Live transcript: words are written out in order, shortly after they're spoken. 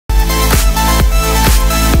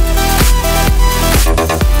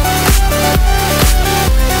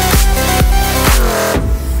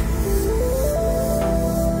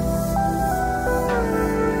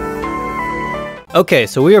Okay,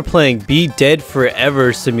 so we are playing Be Dead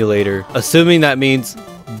Forever Simulator. Assuming that means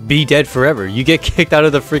be dead forever. You get kicked out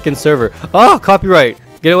of the freaking server. Oh, copyright.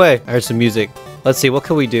 Get away. I heard some music. Let's see, what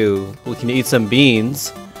can we do? We can eat some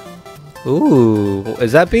beans. Ooh,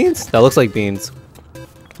 is that beans? That looks like beans.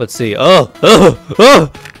 Let's see. Oh,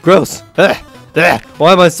 gross.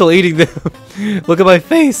 Why am I still eating them? Look at my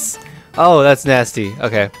face. Oh, that's nasty.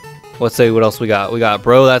 Okay, let's see what else we got. We got,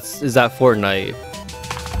 bro, is that Fortnite?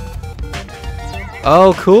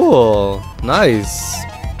 Oh, cool. Nice.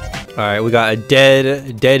 All right, we got a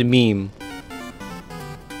dead meme.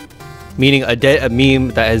 Meaning a meme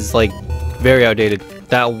that is like very outdated.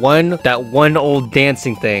 That one old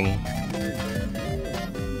dancing thing.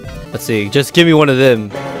 Let's see. Just give me one of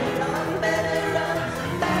them.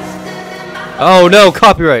 Oh no,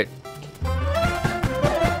 copyright.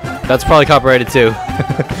 That's probably copyrighted too.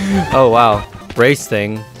 Oh wow, race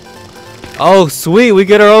thing. Oh sweet, we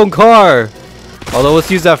get our own car. Although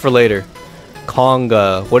let's use that for later.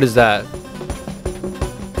 Conga, what is that?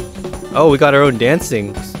 Oh, we got our own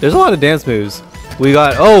dancing. There's a lot of dance moves. We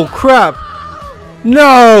got, oh crap.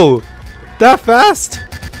 No, that fast?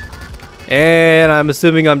 And I'm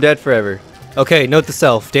assuming I'm dead forever. Okay, note to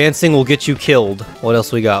self, dancing will get you killed. What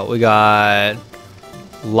else we got? We got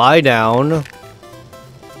lie down.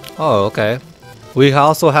 Oh, okay. We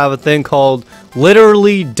also have a thing called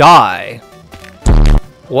literally die.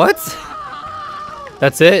 What?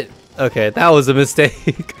 That's it? Okay, that was a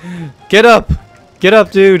mistake. Get up! Get up,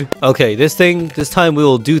 dude! Okay, this time we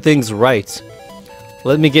will do things right.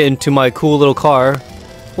 Let me get into my cool little car.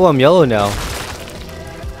 Oh, I'm yellow now.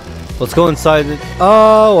 Let's go inside.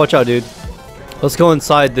 Oh, watch out, dude. Let's go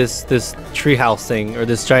inside this tree house thing, or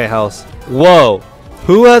this giant house. Whoa!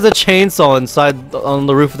 Who has a chainsaw inside on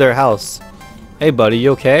the roof of their house? Hey, buddy,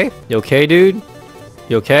 you okay? You okay, dude?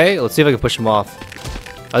 You okay? Let's see if I can push him off.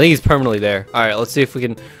 I think he's permanently there. All right, let's see if we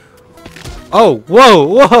can. Oh, whoa,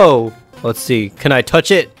 whoa! Let's see. Can I touch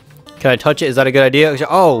it? Can I touch it? Is that a good idea?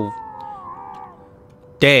 Oh,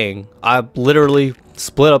 dang! I literally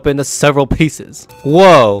split up into several pieces.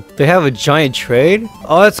 Whoa! They have a giant trade?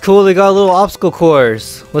 Oh, that's cool. They got a little obstacle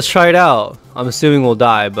course. Let's try it out. I'm assuming we'll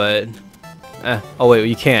die, but oh wait,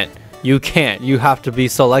 you can't. You can't. You have to be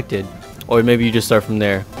selected, or maybe you just start from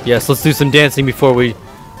there. Yes, let's do some dancing before we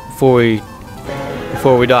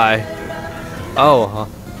die. Oh,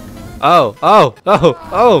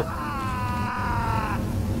 oh.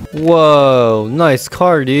 Whoa, nice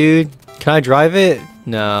car, dude. Can I drive it?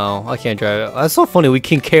 No, I can't drive it. That's so funny. We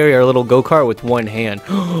can carry our little go-kart with one hand.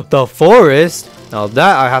 The forest? Now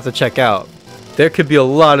that I have to check out. There could be a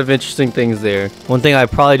lot of interesting things there. One thing I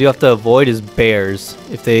probably do have to avoid is bears,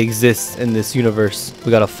 if they exist in this universe. We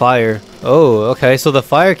got a fire. Oh, okay, so the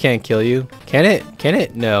fire can't kill you. Can it? Can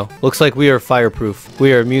it? No. Looks like we are fireproof.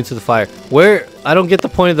 We are immune to the fire. Where? I don't get the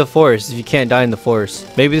point of the forest if you can't die in the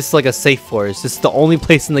forest. Maybe this is like a safe forest. This is the only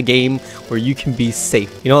place in the game where you can be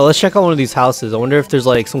safe. You know what? Let's check out one of these houses. I wonder if there's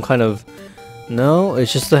like some kind of... No,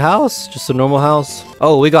 it's just a house. Just a normal house.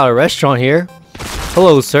 Oh, we got a restaurant here.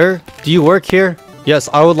 Hello, sir. Do you work here? Yes,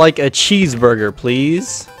 I would like a cheeseburger,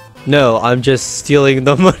 please. No, I'm just stealing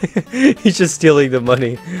the money. He's just stealing the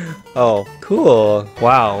money. Oh, cool.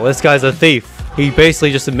 Wow, this guy's a thief. He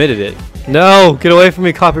basically just admitted it. No, get away from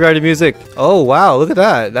me, copyrighted music. Oh, wow, look at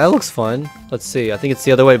that. That looks fun. Let's see. I think it's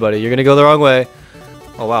the other way, buddy. You're gonna go the wrong way.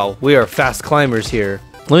 Oh, wow. We are fast climbers here.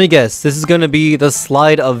 Let me guess. This is gonna be the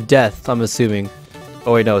slide of death, I'm assuming.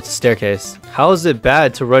 Oh, wait, no, it's a staircase. How is it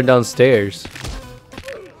bad to run downstairs?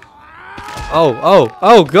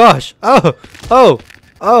 Oh gosh.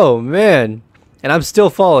 Oh man. And I'm still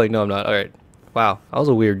falling. No, I'm not. All right. Wow, that was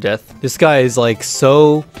a weird death. This guy is like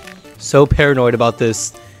so paranoid about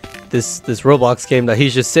this Roblox game that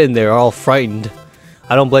he's just sitting there all frightened.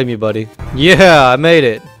 I don't blame you, buddy. Yeah, I made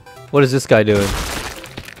it. What is this guy doing?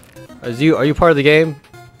 Are you part of the game?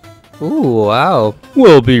 Ooh, wow.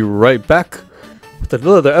 We'll be right back with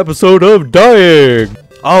another episode of Dying.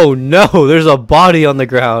 Oh no, there's a body on the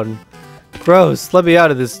ground. Gross. Let me out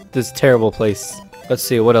of this terrible place. Let's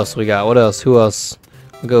see what else we got. What else? Who else?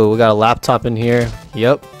 We got a laptop in here.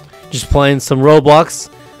 Yep. Just playing some Roblox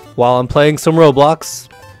while I'm playing some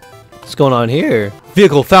Roblox. What's going on here?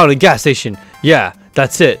 Vehicle found in gas station. Yeah,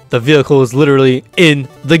 that's it. The vehicle is literally in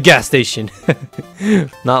the gas station.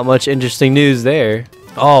 Not much interesting news there.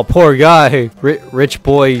 Oh, poor guy. Rich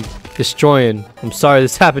boy destroying. I'm sorry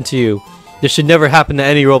this happened to you. This should never happen to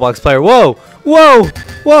any Roblox player. Whoa! Whoa!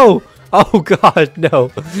 Whoa! Oh god,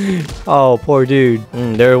 no. Oh, poor dude.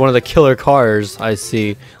 They're one of the killer cars, I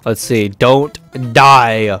see. Let's see. Don't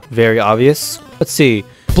die. Very obvious. Let's see.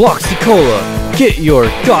 Bloxicola. Get your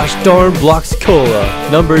gosh darn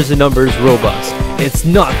Bloxicola. Numbers and numbers Robux. It's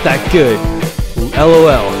not that good.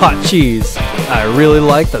 LOL, hot cheese. I really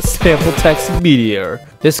like the sample text meteor.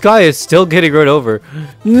 This guy is still getting run over.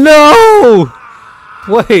 No!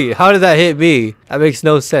 Wait, how did that hit me? That makes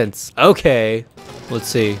no sense. Okay, let's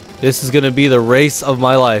see. This is gonna be the race of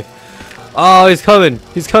my life. Oh, he's coming.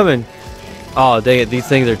 He's coming. Oh, dang it. These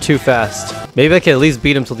things are too fast. Maybe I can at least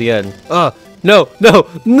beat him till the end. No, no,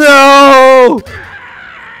 no!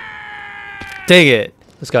 Dang it.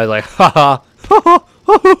 This guy's like, haha.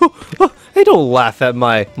 Hey, don't laugh at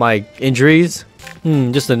my injuries.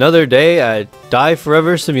 Just another day at Die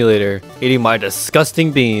Forever Simulator, eating my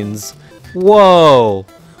disgusting beans. Whoa,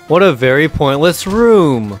 what a very pointless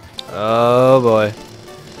room. Oh boy.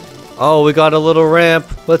 Oh, we got a little ramp.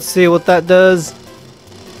 Let's see what that does.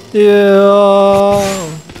 Yeah.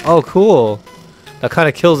 Oh, cool. That kind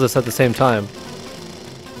of kills us at the same time.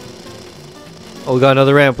 Oh, we got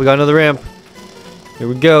another ramp. We got another ramp. Here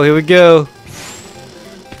we go. Here we go.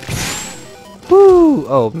 Woo!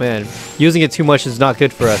 Oh man, using it too much is not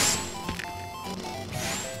good for us.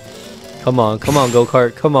 Come on,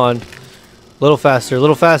 go-kart, come on. A little faster, a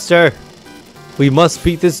little faster. We must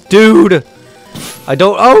beat this dude. I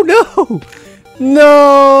don't, oh no!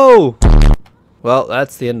 No! Well,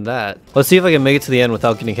 that's the end of that. Let's see if I can make it to the end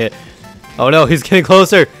without getting hit. Oh no, he's getting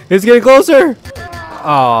closer. He's getting closer.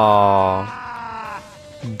 Oh,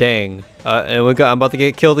 dang. And I'm about to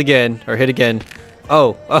get killed again, or hit again.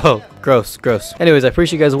 Oh, gross, gross. Anyways, I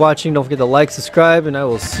appreciate you guys watching. Don't forget to like, subscribe, and I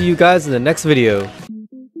will see you guys in the next video.